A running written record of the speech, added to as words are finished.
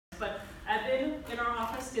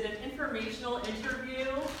informational interview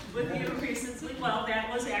with you recently. Well,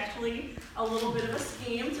 that was actually a little bit of a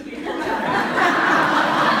scheme to be able to.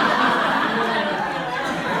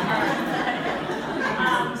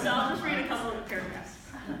 So I'll just read a couple of the paragraphs.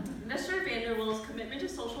 Mr. Vanderwill's commitment to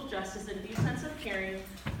social justice and deep sense of caring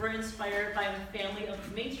were inspired by a family of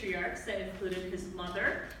matriarchs that included his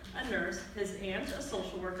mother, a nurse, his aunt, a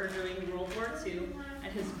social worker during World War II,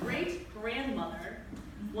 and his great-grandmother,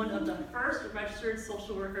 one of the first registered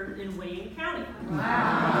social workers in Wayne County.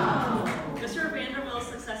 Wow. Mr. Vanderwill's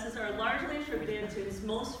successes are largely attributed to his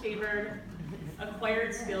most favored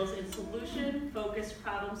acquired skills in solution-focused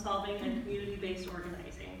problem-solving and community-based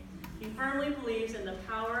organizing. He firmly believes in the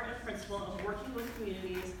power and principle of working with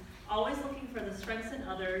communities, always looking for the strengths in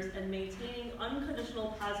others, and maintaining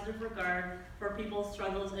unconditional positive regard for people's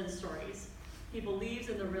struggles and stories. He believes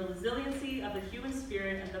in the resiliency of the human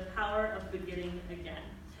spirit and the power of beginning again.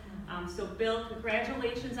 So Bill,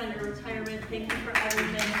 congratulations on your retirement. Thank you for everything.